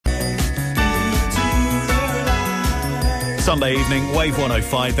Sunday evening, Wave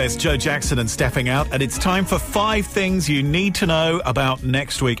 105, there's Joe Jackson and Stepping Out, and it's time for 5 things you need to know about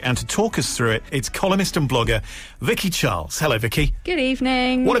next week. And to talk us through it, it's columnist and blogger Vicky Charles. Hello, Vicky. Good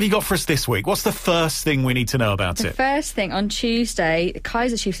evening. What have you got for us this week? What's the first thing we need to know about it? The first thing, on Tuesday, the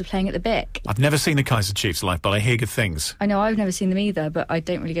Kaiser Chiefs are playing at the Bic. I've never seen the Kaiser Chiefs live, but I hear good things. I know, I've never seen them either, but I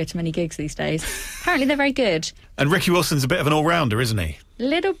don't really go to many gigs these days. Apparently they're very good. And Ricky Wilson's a bit of an all-rounder, isn't he?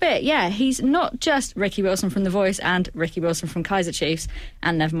 Little bit, yeah. He's not just Ricky Wilson from The Voice and Ricky Wilson from Kaiser Chiefs,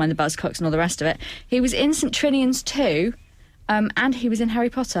 and never mind the Buzzcocks and all the rest of it. He was in St Trinian's 2, and he was in Harry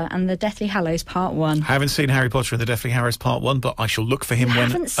Potter and the Deathly Hallows Part 1. I haven't seen Harry Potter and the Deathly Hallows Part 1, but I shall look for him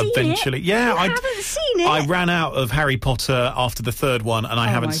eventually. Yeah, I haven't seen it. I ran out of Harry Potter after the third one, and I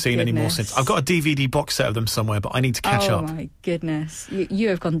haven't seen any more since. I've got a DVD box set of them somewhere, but I need to catch up. Oh my goodness. You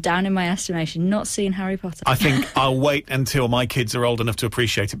have gone down in my estimation, not seeing Harry Potter. I think I'll wait until my kids are old enough to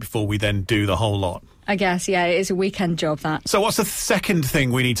appreciate it before we then do the whole lot. I guess, yeah, it is a weekend job, that. So what's the second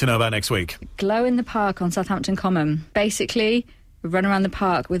thing we need to know about next week? Glow in the Park on Southampton Common. Basically, run around the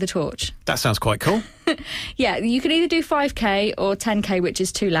park with a torch. That sounds quite cool. Yeah, you can either do 5k or 10k, which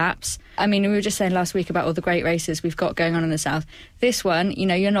is 2 laps. I mean, we were just saying last week about all the great races we've got going on in the south. This one, you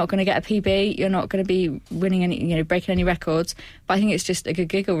know, you're not going to get a PB, you're not going to be winning any, you know, breaking any records, but I think it's just a good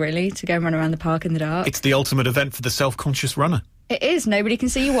giggle, really, to go and run around the park in the dark. It's the ultimate event for the self-conscious runner. It is. Nobody can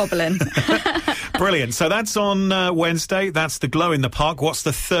see you wobbling. Brilliant. So that's on Wednesday. That's the Glow in the Park. What's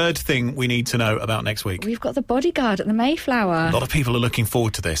the third thing we need to know about next week? We've got the Bodyguard at the Mayflower. A lot of people are looking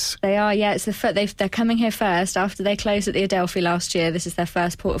forward to this. They are, yeah. It's they're coming here first. After they closed at the Adelphi last year, this is their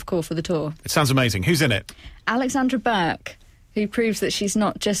first port of call for the tour. It sounds amazing. Who's in it? Alexandra Burke, who proves that she's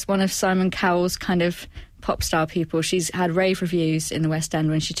not just one of Simon Cowell's kind of pop star people. She's had rave reviews in the West End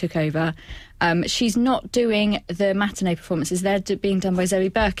when she took over. She's not doing the matinee performances. They're being done by Zoe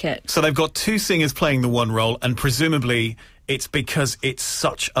Burkett. So they've got 2 singers playing the one role, and presumably it's because it's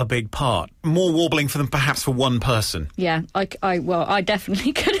such a big part. More warbling for them perhaps for one person. Yeah, I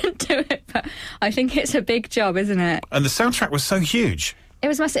definitely couldn't do it, but I think it's a big job, isn't it? And the soundtrack was so huge. It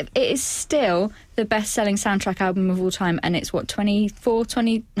was massive. It is still the best-selling soundtrack album of all time, and it's, 23,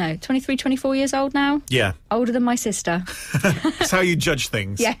 24 years old now? Yeah. Older than my sister. That's how you judge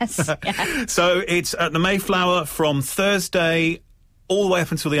things. Yes. Yeah. So it's at the Mayflower from Thursday all the way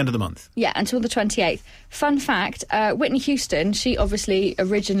up until the end of the month. Yeah, until the 28th. Fun fact, Whitney Houston, she obviously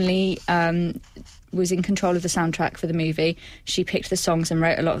originally was in control of the soundtrack for the movie. She picked the songs and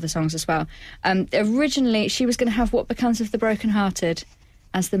wrote a lot of the songs as well. Originally, she was going to have What Becomes of the Broken Hearted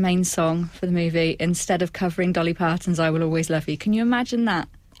as the main song for the movie, instead of covering Dolly Parton's I Will Always Love You. Can you imagine that?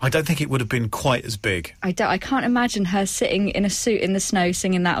 I don't think it would have been quite as big. I can't imagine her sitting in a suit in the snow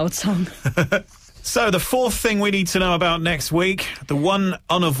singing that old song. So the fourth thing we need to know about next week, the one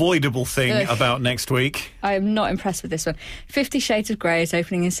unavoidable thing about next week. I am not impressed with this one. 50 Shades of Grey is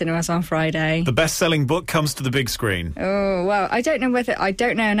opening in cinemas on Friday. The best-selling book comes to the big screen. Oh, well, I don't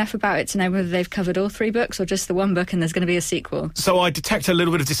know enough about it to know whether they've covered all 3 books or just the one book and there's going to be a sequel. So I detect a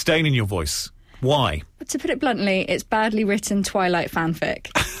little bit of disdain in your voice. Why? To put it bluntly, it's badly written Twilight fanfic.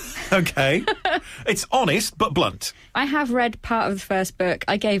 Okay. It's honest, but blunt. I have read part of the first book.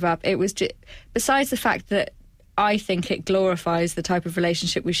 I gave up. It was just, besides the fact that I think it glorifies the type of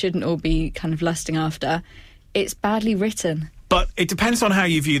relationship we shouldn't all be kind of lusting after, it's badly written. But it depends on how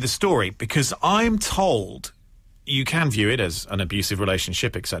you view the story, because I'm told you can view it as an abusive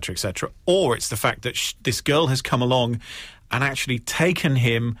relationship, etc., etc., or it's the fact that this girl has come along and actually taken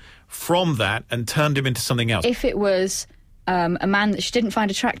him from that and turned him into something else. If it was a man that she didn't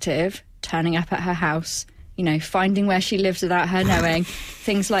find attractive turning up at her house, you know, finding where she lives without her knowing,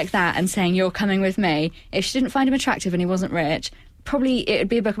 things like that, and saying, you're coming with me. If she didn't find him attractive and he wasn't rich, probably it would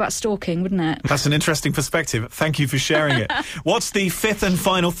be a book about stalking, wouldn't it? That's an interesting perspective. Thank you for sharing it. What's the 5th and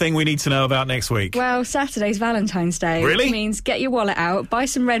final thing we need to know about next week? Well, Saturday's Valentine's Day. Really? Which means get your wallet out, buy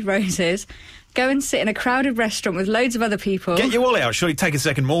some red roses, go and sit in a crowded restaurant with loads of other people. Get your wallet out, surely take a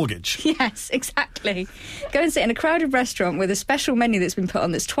second mortgage. Yes, exactly. Go and sit in a crowded restaurant with a special menu that's been put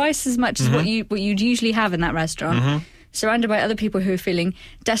on that's twice as much as what you'd usually have in that restaurant. Surrounded by other people who are feeling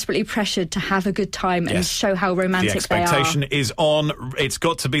desperately pressured to have a good time and show how romantic they are. The expectation is on. It's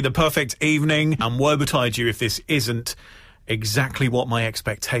got to be the perfect evening. And woe betide you if this isn't exactly what my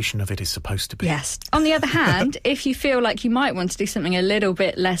expectation of it is supposed to be. Yes. On the other hand, if you feel like you might want to do something a little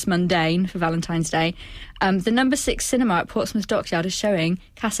bit less mundane for Valentine's Day, the number 6 cinema at Portsmouth Dockyard is showing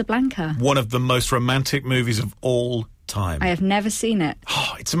Casablanca. One of the most romantic movies of all time. I have never seen it.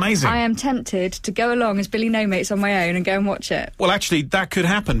 Oh, it's amazing. I am tempted to go along as Billy No Mates on my own and go and watch it. Well, actually, that could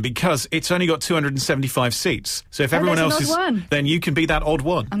happen because it's only got 275 seats. So if everyone there's else an is... odd one. Then you can be that odd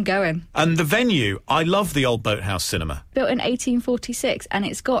one. I'm going. And the venue, I love the old Boathouse Cinema. Built in 1846, and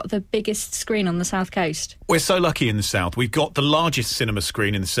it's got the biggest screen on the south coast. We're so lucky in the south. We've got the largest cinema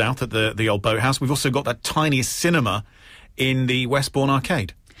screen in the south at the old Boathouse. We've also got that tiniest cinema in the Westbourne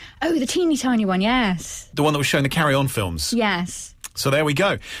Arcade. Oh, the teeny tiny one, yes. The one that was showing the Carry On films. Yes. So there we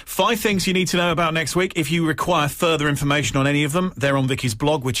go. 5 things you need to know about next week. If you require further information on any of them, they're on Vicky's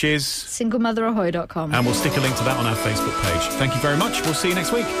blog, which is... singlemotherahoy.com. And we'll stick a link to that on our Facebook page. Thank you very much. We'll see you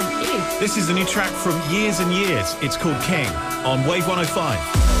next week. Thank you. This is the new track from Years and Years. It's called King on Wave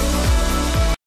 105.